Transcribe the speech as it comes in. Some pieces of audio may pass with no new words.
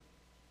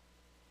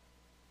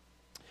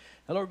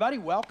Hello, everybody.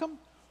 Welcome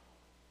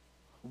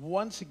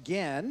once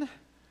again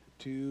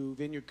to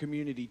Vineyard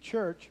Community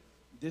Church.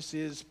 This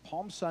is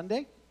Palm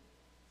Sunday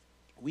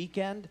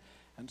weekend,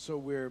 and so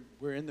we're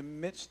in the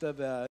midst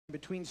of a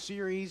between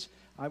series.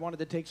 I wanted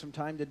to take some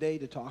time today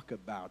to talk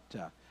about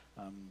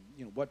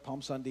what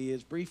Palm Sunday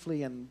is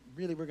briefly, and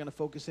really we're going to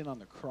focus in on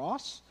the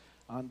cross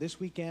on this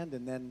weekend,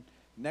 and then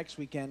next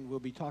weekend we'll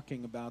be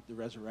talking about the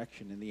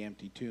resurrection and the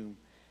empty tomb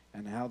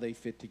and how they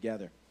fit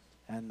together.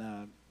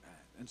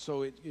 And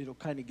so it'll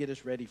kind of get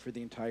us ready for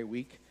the entire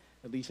week.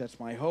 At least that's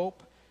my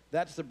hope.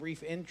 That's the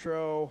brief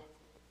intro.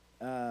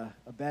 A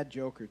bad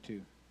joke or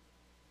two.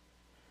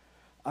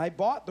 I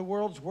bought the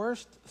world's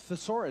worst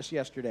thesaurus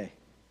yesterday.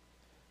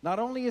 Not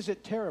only is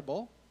it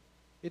terrible,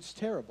 it's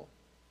terrible.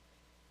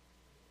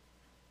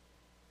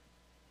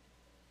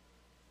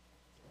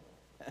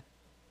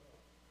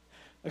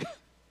 The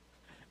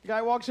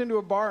guy walks into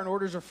a bar and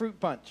orders a fruit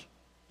punch.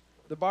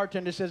 The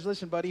bartender says,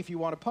 "Listen, buddy, if you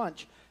want a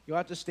punch, you'll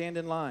have to stand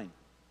in line."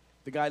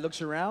 The guy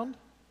looks around,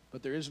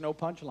 but there is no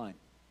punch line.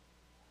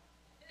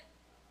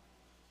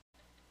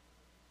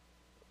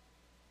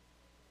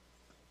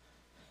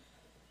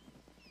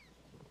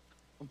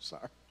 I'm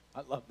sorry.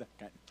 I love that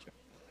kind of joke.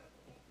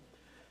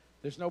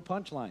 There's no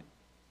punch line.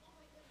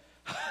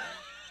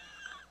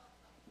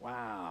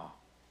 Wow.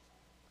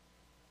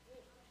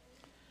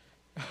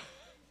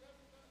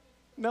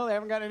 No, they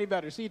haven't got any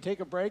better. See, you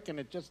take a break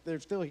and they're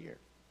still here.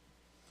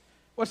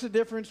 What's the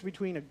difference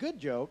between a good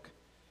joke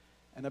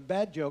and a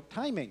bad joke?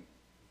 Timing.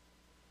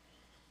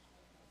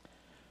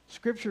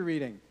 Scripture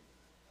reading.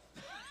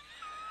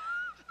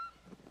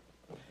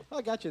 Well,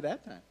 I got you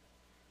that time.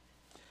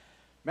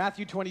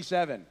 Matthew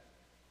 27,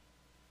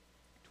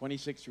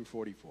 26 through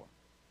 44.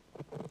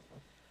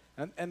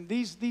 And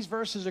these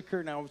verses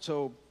occur now.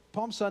 So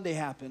Palm Sunday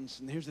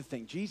happens, and here's the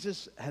thing.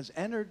 Jesus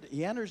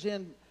enters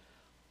in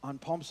on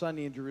Palm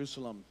Sunday in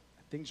Jerusalem.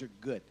 Things are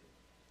good.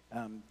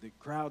 The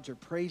crowds are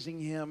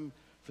praising him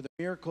for the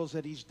miracles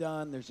that he's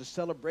done. There's a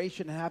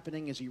celebration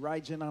happening as he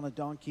rides in on a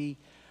donkey.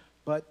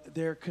 But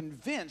they're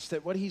convinced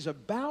that what he's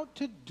about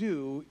to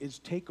do is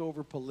take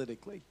over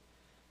politically.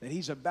 That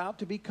he's about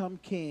to become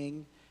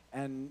king,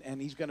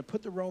 and he's going to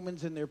put the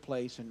Romans in their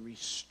place and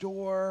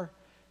restore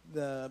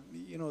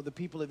the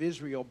people of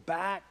Israel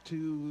back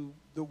to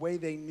the way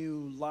they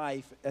knew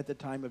life at the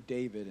time of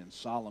David and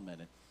Solomon.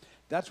 And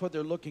that's what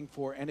they're looking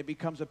for, and it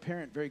becomes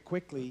apparent very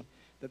quickly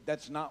that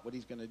that's not what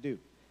he's going to do.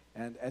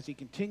 And as he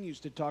continues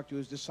to talk to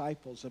his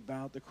disciples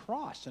about the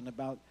cross and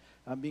about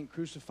being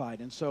crucified.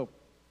 And so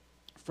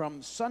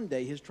from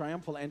Sunday, his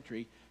triumphal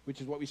entry,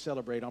 which is what we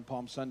celebrate on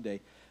Palm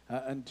Sunday,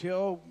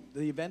 until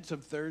the events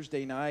of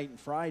Thursday night and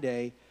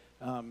Friday,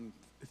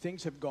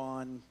 things have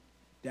gone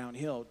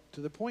downhill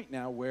to the point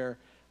now where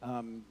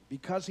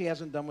because he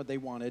hasn't done what they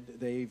wanted,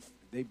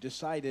 they've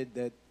decided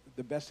that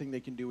the best thing they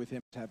can do with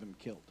him is have him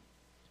killed.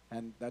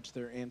 And that's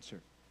their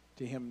answer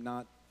to him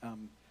not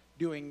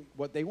doing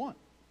what they want.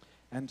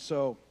 And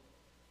so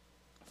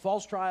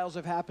false trials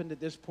have happened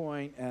at this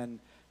point, and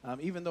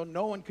even though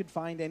no one could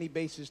find any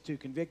basis to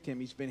convict him,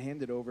 he's been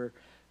handed over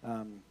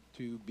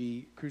to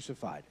be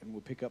crucified. And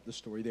we'll pick up the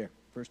story there,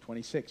 verse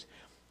 26.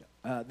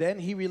 Then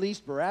he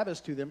released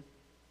Barabbas to them,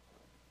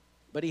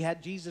 but he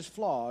had Jesus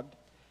flogged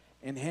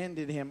and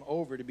handed him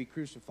over to be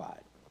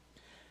crucified.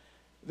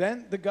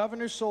 Then the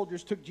governor's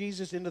soldiers took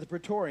Jesus into the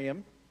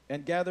praetorium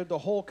and gathered the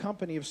whole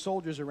company of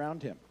soldiers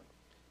around him.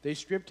 They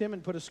stripped him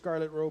and put a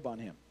scarlet robe on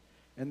him.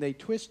 And they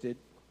twisted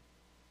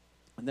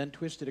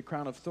a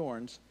crown of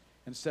thorns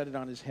and set it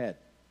on his head.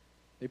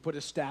 They put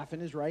a staff in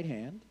his right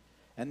hand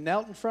and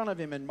knelt in front of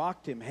him and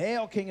mocked him.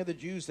 "Hail, King of the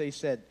Jews," they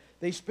said.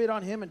 They spit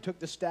on him and took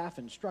the staff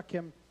and struck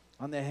him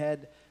on the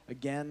head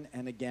again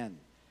and again.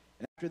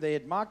 And after they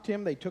had mocked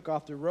him, they took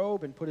off the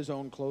robe and put his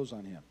own clothes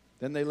on him.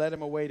 Then they led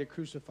him away to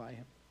crucify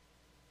him.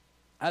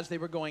 As they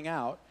were going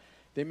out,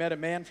 they met a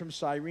man from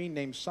Cyrene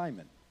named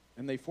Simon,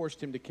 and they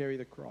forced him to carry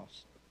the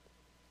cross.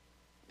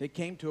 They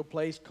came to a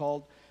place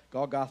called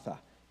Golgotha,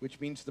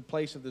 which means the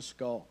place of the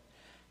skull.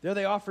 There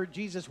they offered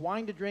Jesus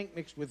wine to drink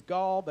mixed with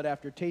gall, but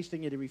after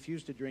tasting it, he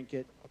refused to drink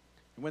it.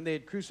 And when they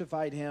had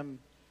crucified him,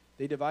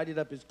 they divided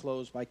up his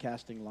clothes by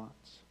casting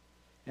lots.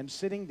 And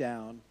sitting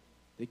down,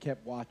 they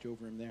kept watch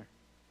over him there.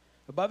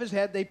 Above his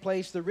head, they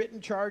placed the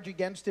written charge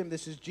against him.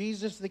 "This is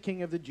Jesus, the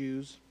King of the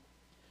Jews."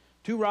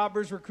 2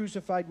 robbers were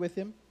crucified with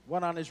him,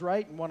 one on his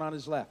right and one on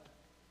his left.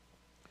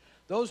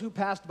 Those who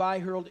passed by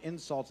hurled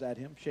insults at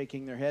him,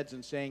 shaking their heads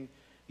and saying,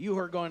 "You who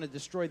are going to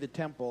destroy the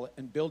temple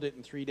and build it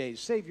in 3 days,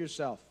 save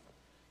yourself.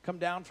 Come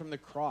down from the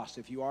cross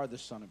if you are the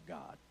Son of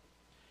God."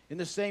 In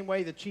the same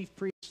way, the chief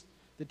priests,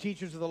 the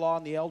teachers of the law,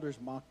 and the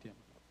elders mocked him.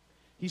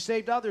 "He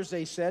saved others,"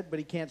 they said, "but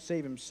he can't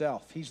save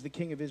himself. He's the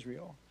King of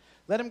Israel.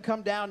 Let him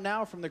come down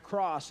now from the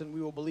cross, and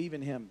we will believe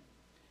in him.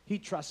 He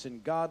trusts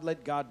in God.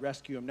 Let God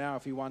rescue him now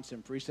if he wants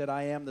him, for he said,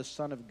 'I am the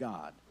Son of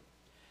God.'"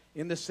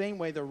 In the same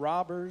way, the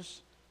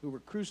robbers who were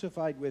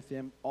crucified with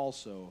him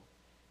also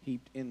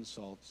heaped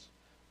insults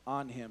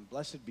on him.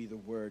 Blessed be the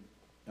word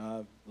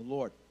of the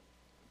Lord.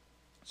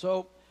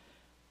 So,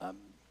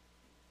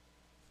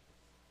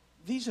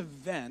 these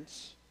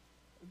events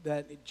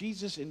that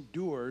Jesus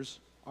endures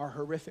are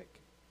horrific.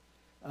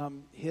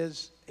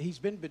 He's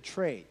been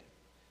betrayed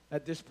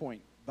at this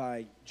point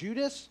by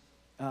Judas.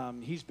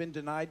 He's been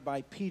denied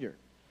by Peter.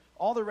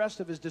 All the rest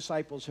of his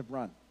disciples have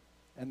run,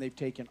 and they've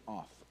taken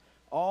off.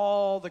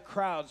 All the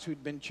crowds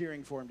who'd been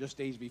cheering for him just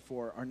days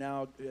before are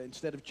now,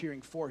 instead of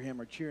cheering for him,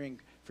 are cheering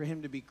for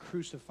him to be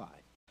crucified.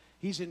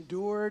 He's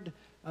endured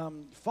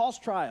false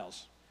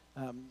trials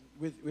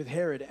with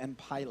Herod and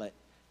Pilate,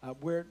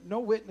 where no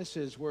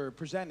witnesses were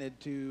presented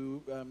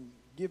to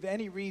give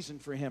any reason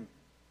for him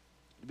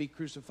to be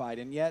crucified.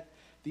 And yet,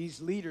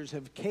 these leaders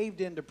have caved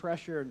into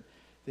pressure, and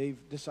they've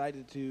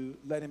decided to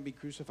let him be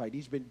crucified.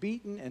 He's been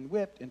beaten and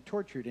whipped and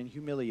tortured and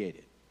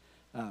humiliated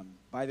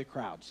by the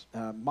crowds,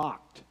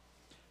 mocked.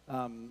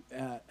 And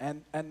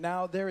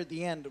now there at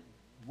the end,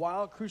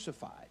 while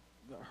crucified,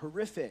 a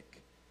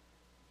horrific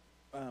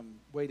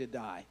way to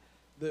die.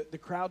 The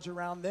crowds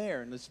around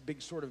there in this big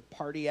sort of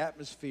party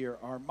atmosphere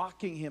are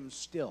mocking him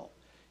still.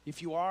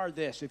 If you are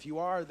this, if you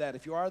are that,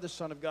 if you are the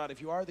Son of God,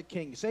 if you are the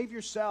King, save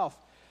yourself.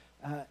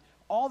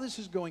 All this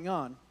is going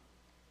on,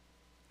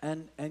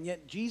 and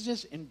yet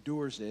Jesus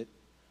endures it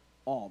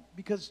all,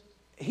 because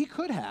he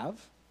could have,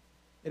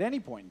 at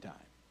any point in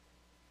time,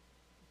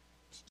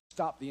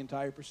 stopped the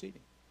entire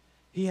proceeding.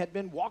 He had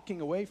been walking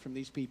away from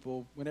these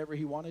people whenever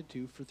he wanted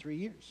to for 3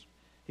 years.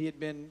 He had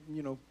been,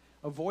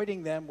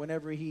 avoiding them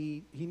whenever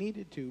he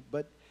needed to.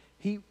 But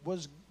he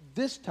was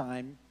this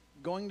time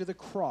going to the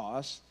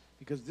cross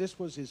because this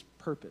was his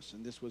purpose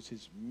and this was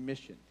his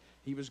mission.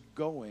 He was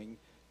going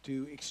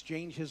to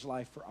exchange his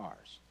life for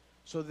ours.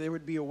 So there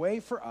would be a way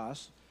for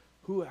us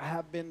who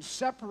have been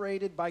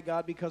separated by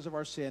God because of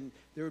our sin.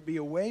 There would be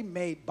a way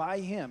made by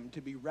him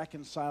to be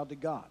reconciled to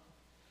God.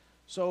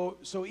 So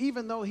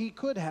even though he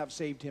could have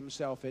saved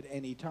himself at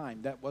any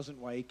time, that wasn't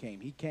why he came.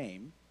 He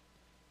came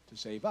to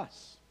save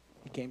us.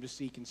 He came to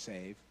seek and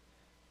save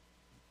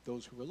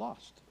those who were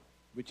lost,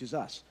 which is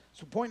us.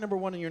 So point number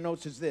 1 in your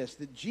notes is this,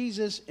 that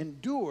Jesus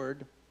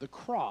endured the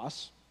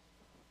cross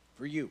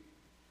for you.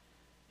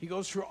 He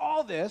goes through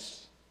all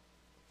this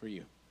for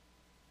you.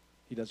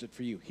 He does it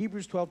for you.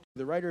 Hebrews 12,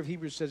 the writer of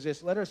Hebrews says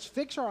this, let us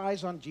fix our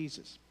eyes on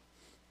Jesus,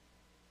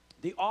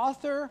 the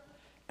author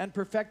and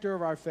perfecter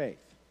of our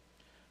faith,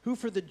 who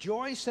for the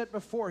joy set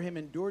before him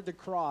endured the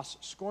cross,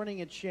 scorning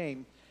its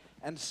shame,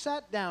 and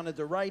sat down at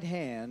the right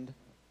hand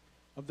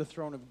of the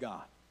throne of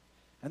God.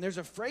 And there's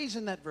a phrase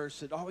in that verse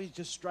that always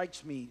just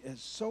strikes me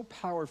as so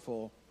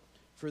powerful,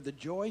 for the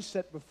joy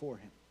set before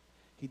him.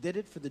 He did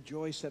it for the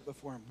joy set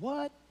before him.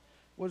 What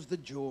was the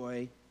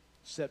joy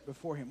set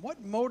before him?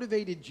 What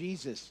motivated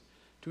Jesus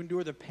to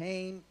endure the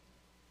pain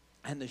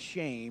and the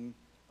shame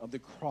of the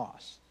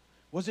cross?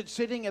 Was it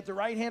sitting at the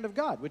right hand of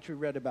God, which we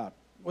read about?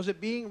 Was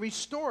it being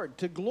restored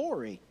to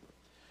glory?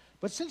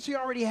 But since he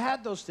already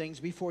had those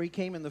things before he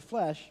came in the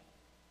flesh,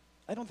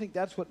 I don't think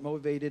that's what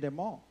motivated him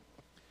all.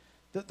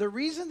 The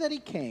reason that he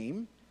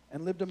came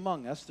and lived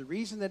among us, the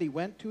reason that he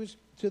went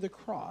to the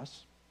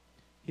cross,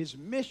 his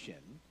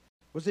mission,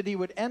 was that he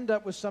would end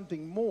up with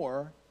something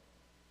more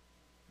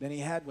than he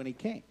had when he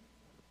came.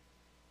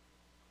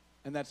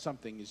 And that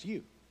something is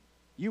you.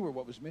 You were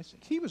what was missing.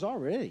 He was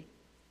already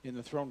in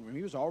the throne room.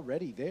 He was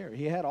already there.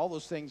 He had all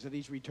those things that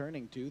he's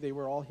returning to. They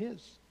were all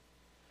his.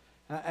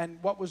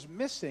 And what was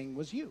missing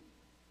was you.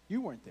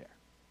 You weren't there.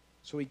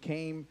 So he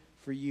came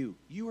for you.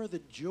 You are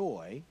the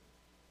joy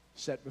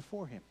set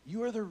before him.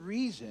 You are the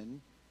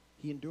reason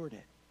he endured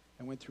it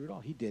and went through it all.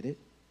 He did it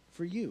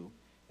for you.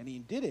 And he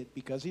did it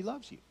because he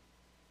loves you.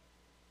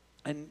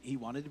 And he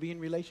wanted to be in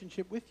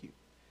relationship with you.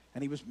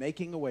 And he was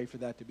making a way for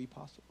that to be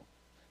possible.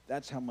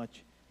 That's how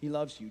much he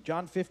loves you.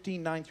 John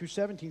 15, 9 through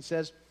 17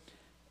 says,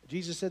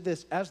 Jesus said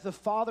this, as the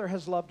Father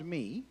has loved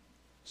me,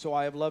 so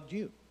I have loved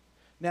you.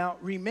 Now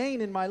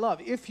remain in my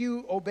love. If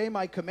you obey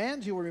my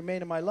commands, you will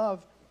remain in my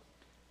love,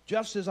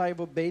 just as I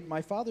have obeyed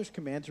my Father's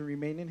command to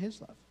remain in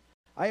his love.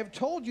 I have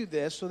told you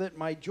this so that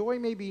my joy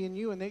may be in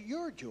you and that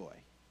your joy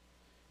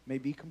may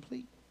be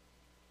complete.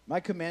 My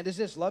command is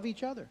this, love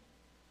each other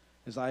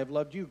as I have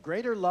loved you.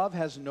 Greater love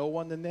has no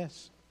one than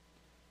this,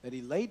 that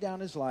he laid down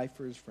his life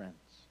for his friends.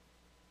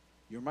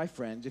 You're my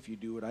friends if you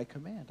do what I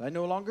command. I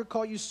no longer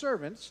call you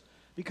servants,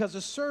 because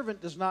a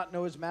servant does not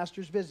know his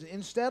master's business.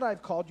 Instead,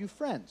 I've called you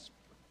friends.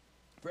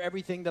 For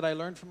everything that I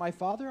learned from my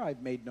Father,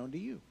 I've made known to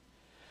you.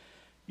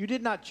 You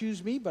did not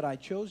choose me, but I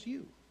chose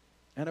you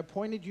and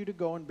appointed you to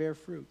go and bear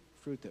fruit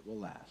that will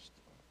last.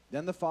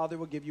 Then the Father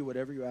will give you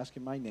whatever you ask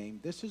in my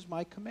name. This is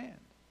my command.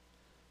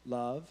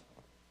 Love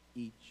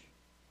each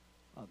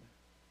other.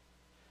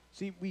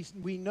 See,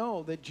 we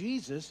know that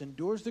Jesus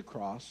endures the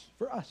cross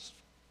for us.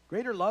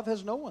 Greater love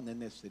has no one than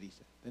this, that he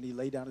said. That he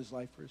laid down his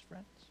life for his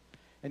friends.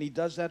 And he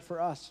does that for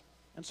us.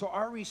 And so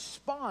our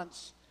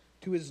response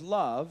to his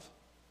love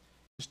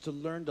is to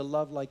learn to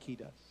love like he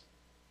does.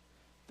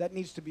 That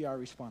needs to be our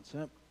response.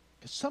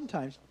 Because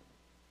sometimes,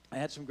 I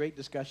had some great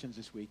discussions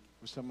this week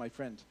with some of my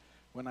friends.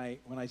 When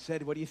I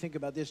said, what do you think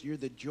about this? You're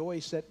the joy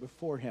set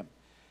before him.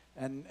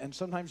 And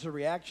sometimes the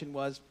reaction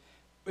was,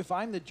 if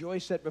I'm the joy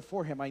set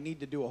before him, I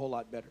need to do a whole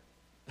lot better.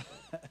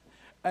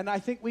 And I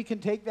think we can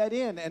take that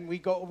in and we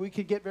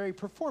can get very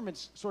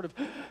performance sort of.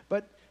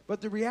 But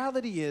the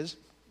reality is,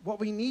 what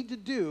we need to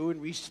do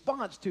in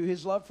response to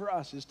his love for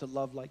us is to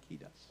love like he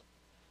does.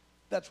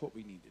 That's what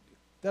we need to do.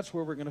 That's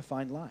where we're going to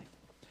find life.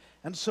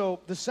 And so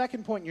the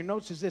second point in your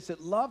notes is this,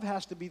 that love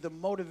has to be the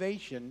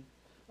motivation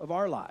of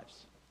our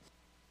lives.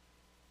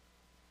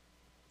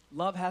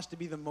 Love has to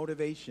be the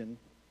motivation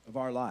of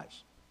our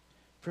lives.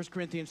 1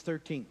 Corinthians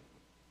 13,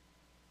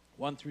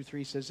 1 through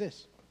 3 says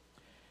this,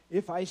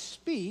 if I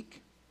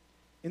speak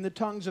in the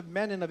tongues of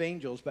men and of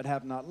angels but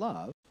have not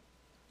love,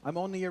 I'm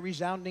only a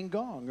resounding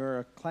gong or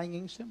a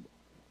clanging cymbal.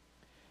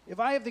 If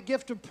I have the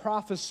gift of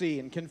prophecy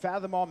and can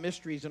fathom all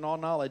mysteries and all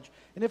knowledge,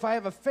 and if I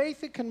have a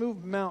faith that can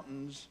move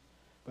mountains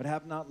but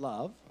have not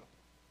love,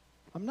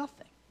 I'm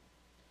nothing.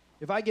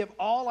 If I give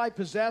all I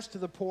possess to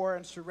the poor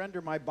and surrender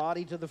my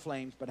body to the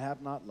flames but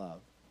have not love,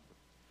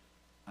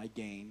 I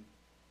gain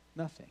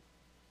nothing.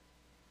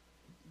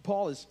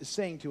 Paul is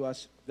saying to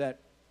us that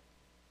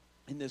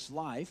in this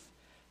life,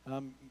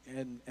 and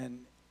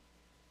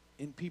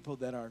in people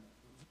that are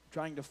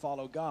trying to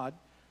follow God,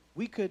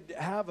 we could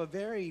have a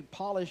very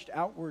polished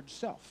outward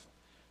self.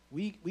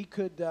 We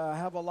could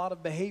have a lot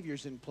of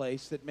behaviors in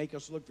place that make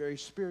us look very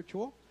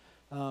spiritual,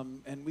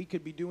 and we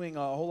could be doing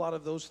a whole lot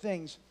of those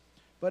things.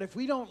 But if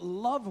we don't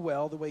love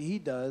well the way he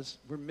does,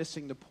 we're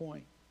missing the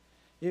point.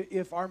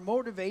 If our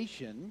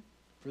motivation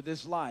for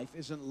this life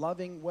isn't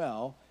loving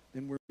well,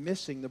 then we're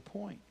missing the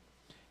point.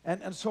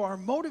 And so our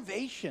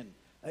motivation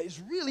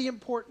is really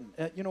important.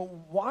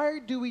 Why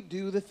do we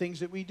do the things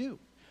that we do?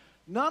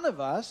 None of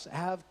us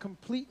have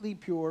completely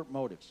pure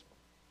motives.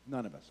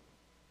 None of us.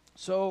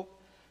 So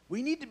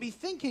we need to be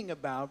thinking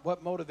about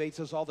what motivates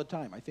us all the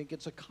time. I think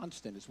it's a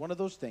constant. It's one of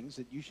those things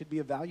that you should be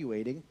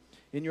evaluating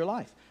in your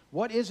life.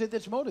 What is it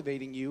that's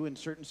motivating you in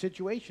certain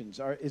situations?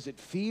 Is it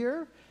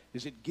fear?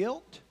 Is it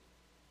guilt?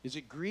 Is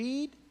it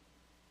greed?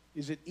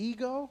 Is it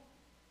ego?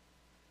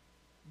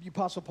 The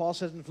Apostle Paul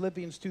says in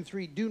Philippians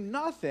 2:3, do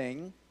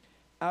nothing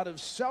out of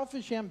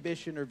selfish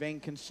ambition or vain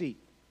conceit,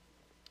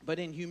 but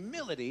in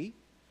humility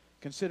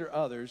consider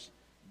others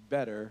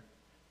better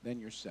than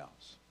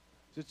yourselves.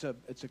 So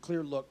it's a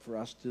clear look for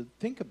us to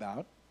think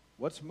about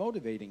what's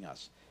motivating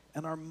us.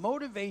 And our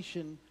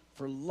motivation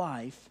for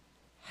life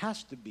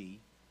has to be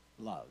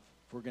love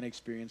if we're going to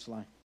experience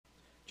life.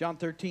 John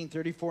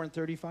 13:34 and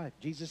 35.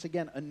 Jesus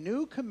again, a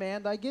new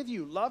command I give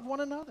you, love one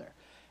another.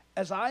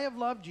 As I have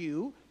loved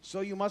you,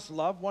 so you must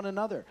love one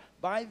another.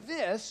 By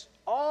this,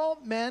 all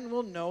men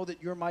will know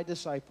that you're my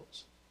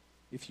disciples,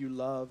 if you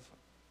love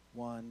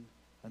one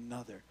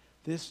another.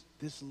 This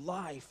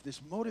life,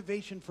 this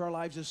motivation for our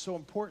lives is so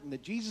important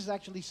that Jesus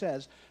actually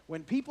says,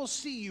 when people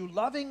see you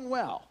loving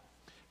well,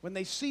 when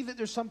they see that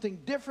there's something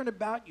different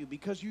about you,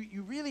 because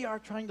you really are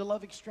trying to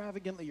love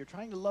extravagantly, you're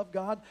trying to love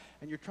God,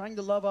 and you're trying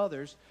to love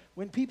others,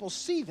 when people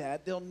see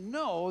that, they'll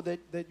know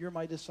that you're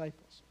my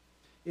disciples.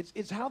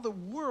 It's how the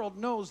world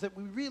knows that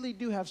we really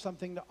do have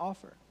something to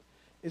offer,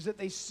 is that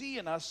they see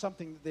in us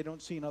something that they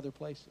don't see in other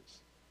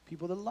places.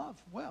 People that love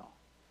well,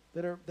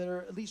 that are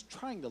at least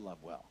trying to love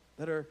well,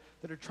 that are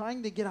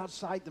trying to get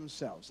outside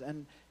themselves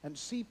and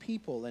see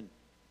people and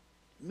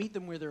meet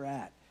them where they're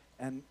at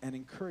and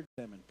encourage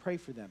them and pray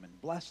for them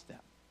and bless them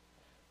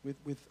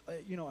with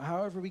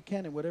however we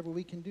can and whatever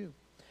we can do.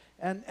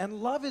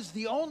 And love is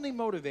the only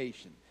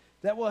motivation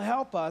that will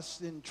help us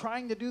in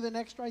trying to do the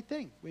next right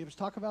thing. We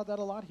talk about that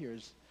a lot here,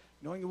 is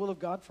knowing the will of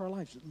God for our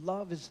lives.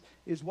 Love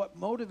is what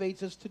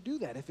motivates us to do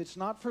that. If it's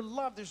not for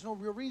love, there's no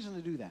real reason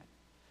to do that.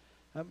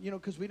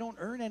 Because we don't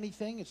earn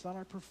anything. It's not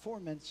our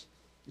performance.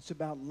 It's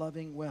about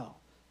loving well,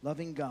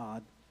 loving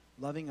God,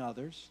 loving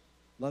others,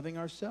 loving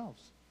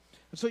ourselves.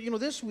 And so,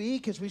 this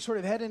week, as we sort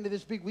of head into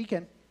this big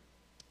weekend,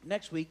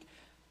 next week,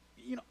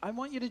 I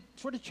want you to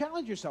sort of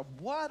challenge yourself.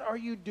 What are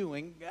you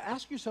doing?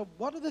 Ask yourself,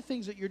 what are the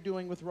things that you're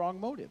doing with wrong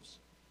motives?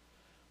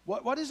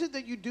 What is it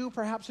that you do?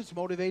 Perhaps it's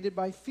motivated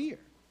by fear.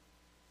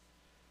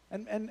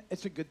 And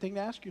it's a good thing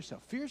to ask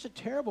yourself. Fear is a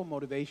terrible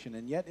motivation,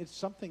 and yet it's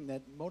something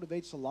that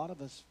motivates a lot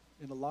of us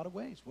in a lot of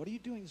ways. What are you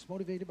doing that's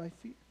motivated by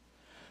fear?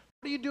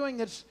 What are you doing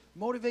that's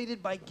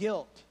motivated by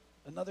guilt?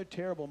 Another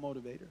terrible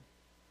motivator.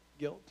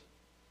 Guilt.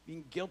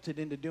 Being guilted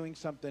into doing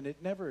something. It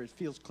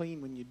feels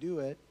clean when you do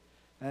it,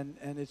 and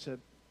it's a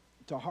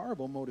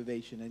horrible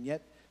motivation, and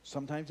yet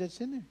sometimes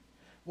it's in there.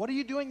 What are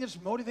you doing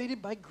that's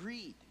motivated by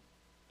greed?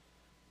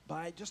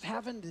 By just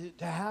having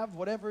to have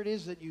whatever it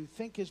is that you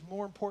think is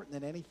more important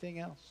than anything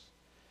else.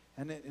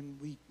 And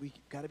we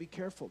got to be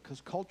careful,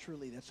 because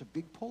culturally that's a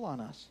big pull on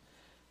us.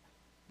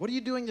 What are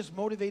you doing that's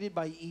motivated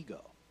by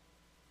ego?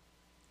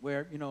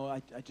 Where,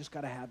 I just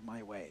got to have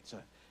my way.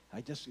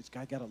 I got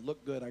to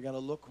look good. I got to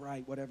look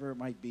right, whatever it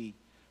might be.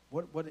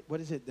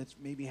 What is it that's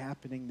maybe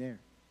happening there?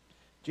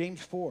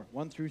 James 4,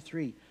 1 through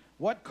 3.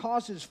 What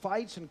causes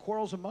fights and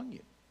quarrels among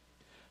you?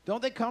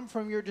 Don't they come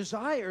from your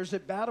desires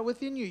that battle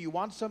within you? You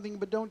want something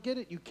but don't get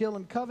it. You kill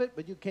and covet,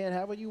 but you can't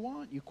have what you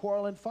want. You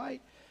quarrel and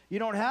fight. You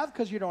don't have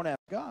because you don't have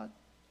God.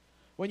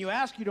 When you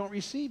ask, you don't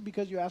receive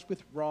because you ask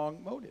with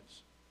wrong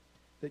motives,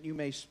 that you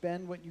may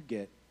spend what you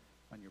get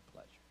on your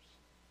pleasures.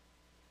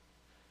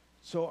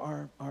 So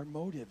our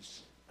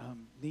motives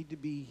need to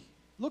be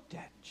looked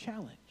at,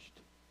 challenged,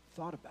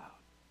 thought about,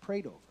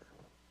 prayed over.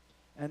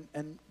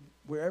 And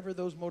wherever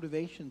those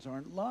motivations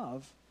aren't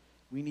love,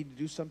 we need to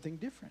do something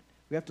different.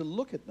 We have to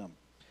look at them.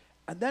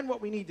 And then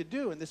what we need to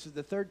do, and this is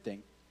the third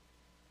thing,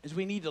 is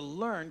we need to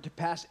learn to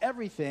pass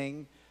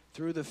everything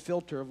through the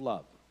filter of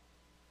love.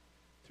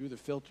 Through the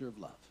filter of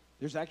love.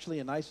 There's actually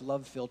a nice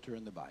love filter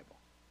in the Bible.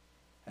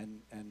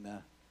 And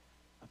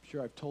I'm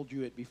sure I've told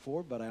you it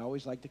before, but I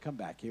always like to come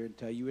back here and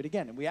tell you it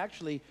again. And we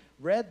actually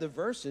read the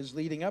verses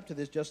leading up to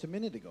this just a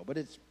minute ago. But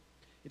it's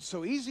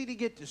so easy to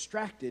get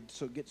distracted,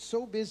 get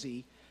so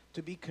busy,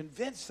 to be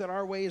convinced that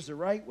our way is the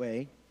right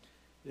way,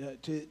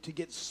 to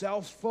get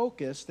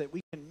self-focused that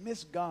we can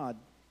miss God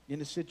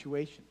in a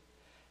situation.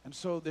 And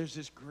so there's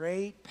this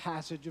great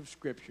passage of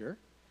Scripture,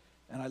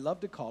 and I love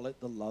to call it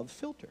the love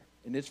filter.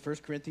 And it's 1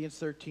 Corinthians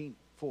 13,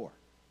 4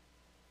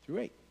 through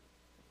 8.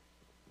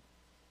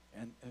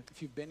 And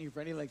if you've been here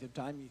for any length of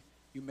time,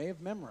 you may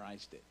have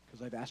memorized it,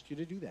 because I've asked you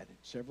to do that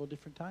several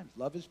different times.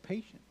 Love is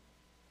patient.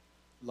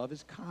 Love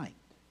is kind.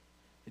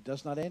 It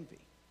does not envy.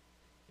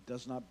 It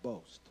does not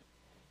boast.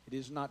 It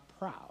is not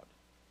proud.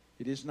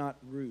 It is not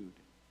rude.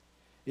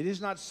 It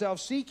is not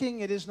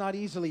self-seeking. It is not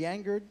easily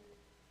angered.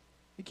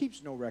 It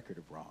keeps no record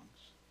of wrongs.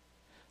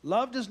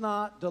 Love does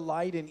not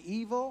delight in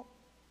evil,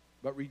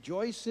 but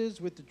rejoices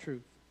with the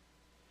truth.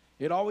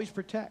 It always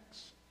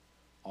protects,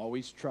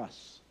 always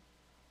trusts,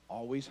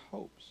 always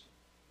hopes,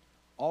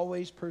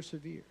 always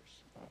perseveres.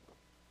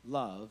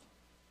 Love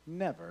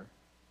never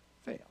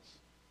fails.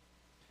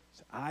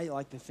 So I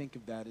like to think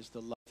of that as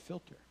the love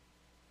filter,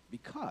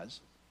 because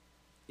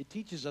it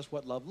teaches us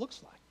what love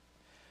looks like.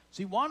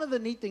 See, one of the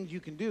neat things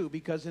you can do,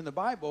 because in the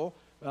Bible,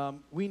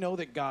 we know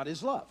that God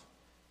is love.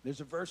 There's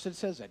a verse that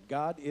says that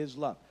God is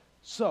love.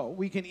 So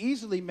we can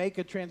easily make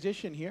a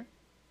transition here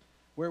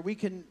where we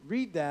can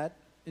read that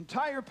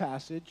entire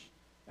passage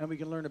and we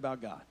can learn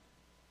about God.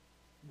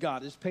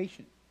 God is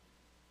patient.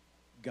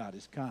 God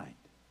is kind.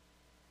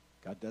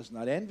 God does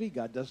not envy.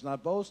 God does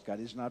not boast. God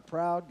is not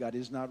proud. God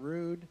is not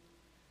rude.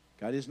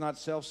 God is not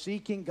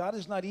self-seeking. God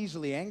is not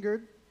easily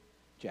angered.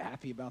 Are you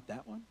happy about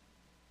that one?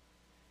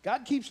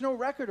 God keeps no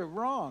record of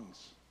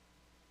wrongs.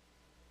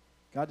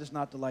 God does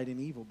not delight in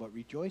evil, but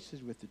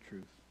rejoices with the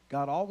truth.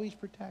 God always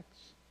protects.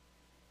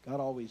 God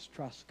always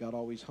trusts. God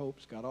always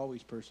hopes. God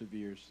always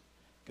perseveres.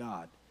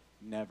 God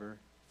never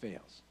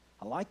fails.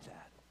 I like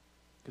that,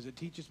 because it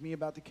teaches me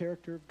about the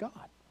character of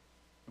God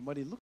and what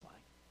he looks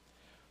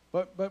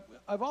like. But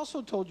I've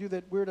also told you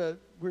that we're to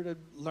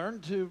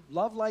learn to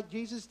love like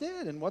Jesus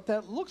did and what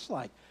that looks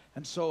like.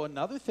 And so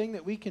another thing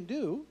that we can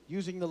do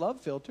using the love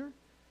filter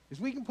is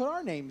we can put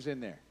our names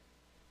in there.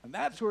 And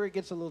that's where it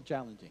gets a little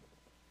challenging.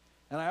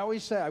 And I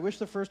always say, I wish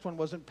the first one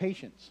wasn't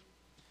patience,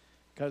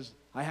 because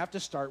I have to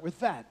start with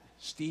that.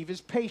 Steve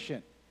is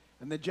patient.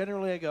 And then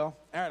generally I go, all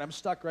right, I'm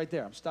stuck right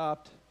there. I'm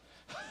stopped.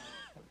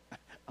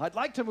 I'd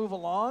like to move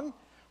along,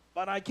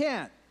 but I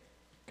can't,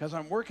 because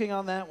I'm working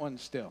on that one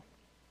still,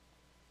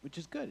 which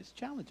is good. It's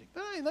challenging.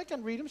 But I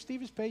can read him.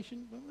 Steve is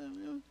patient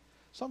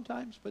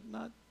sometimes, but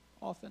not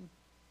often.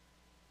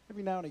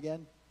 Every now and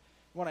again.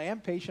 When I am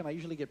patient, I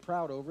usually get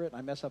proud over it, and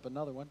I mess up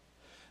another one.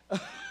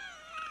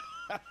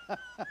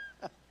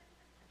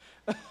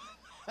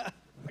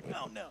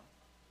 Oh, no.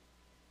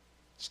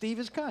 Steve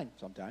is kind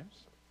sometimes.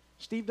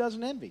 Steve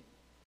doesn't envy.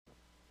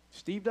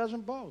 Steve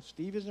doesn't boast.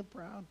 Steve isn't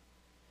proud.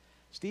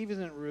 Steve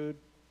isn't rude.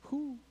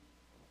 Who?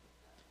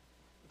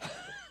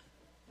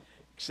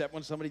 Except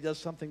when somebody does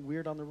something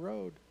weird on the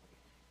road.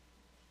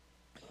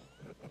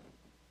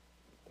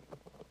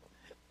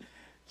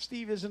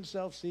 Steve isn't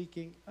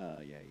self-seeking. Oh,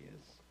 yeah, he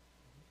is.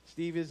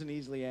 Steve isn't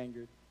easily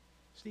angered.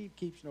 Steve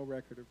keeps no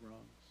record of wrongs.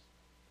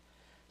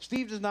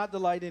 Steve does not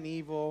delight in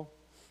evil,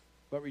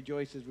 but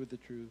rejoices with the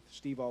truth.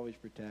 Steve always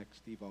protects.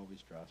 Steve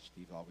always trusts.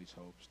 Steve always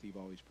hopes. Steve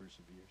always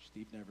perseveres.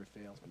 Steve never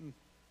fails.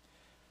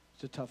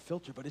 It's a tough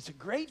filter, but it's a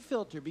great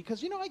filter,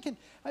 because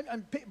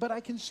I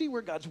can see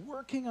where God's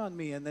working on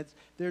me, and that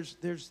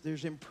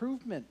there's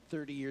improvement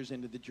 30 years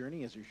into the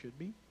journey, as there should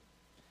be,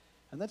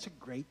 and that's a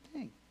great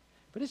thing.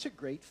 But it's a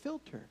great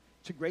filter.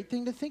 It's a great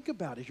thing to think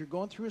about as you're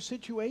going through a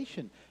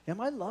situation. Am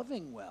I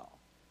loving well?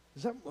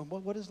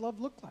 What does love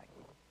look like?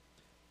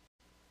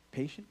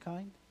 Patient,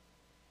 kind.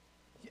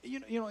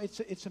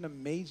 It's an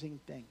amazing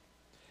thing.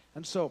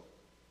 And so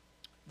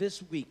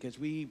this week, as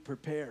we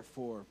prepare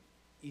for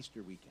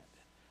Easter weekend,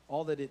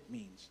 all that it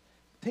means,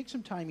 take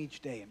some time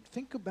each day and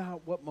think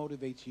about what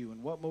motivates you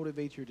and what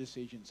motivates your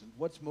decisions and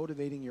what's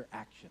motivating your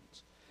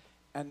actions.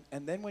 And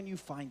then when you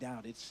find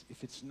out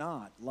if it's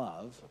not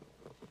love,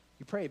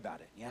 you pray about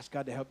it. You ask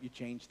God to help you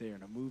change there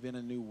and to move in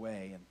a new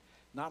way and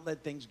not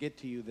let things get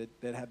to you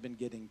that have been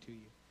getting to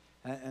you.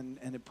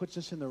 And it puts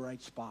us in the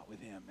right spot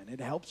with him. And it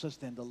helps us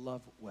then to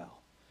love well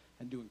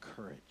and to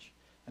encourage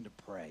and to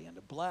pray and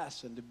to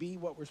bless and to be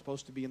what we're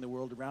supposed to be in the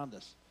world around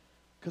us.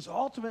 Because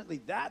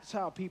ultimately, that's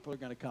how people are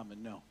going to come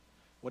and know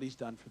what he's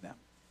done for them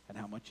and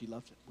how much he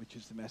loves it, which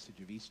is the message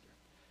of Easter.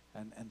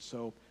 And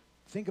so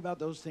think about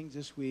those things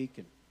this week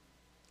and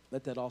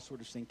let that all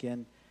sort of sink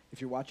in.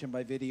 If you're watching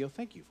by video,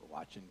 thank you for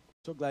watching.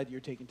 So glad you're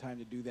taking time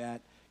to do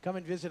that. Come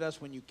and visit us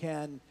when you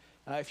can.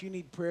 If you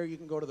need prayer, you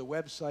can go to the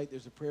website.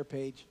 There's a prayer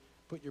page.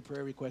 Put your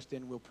prayer request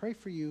in. We'll pray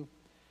for you.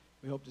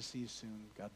 We hope to see you soon. God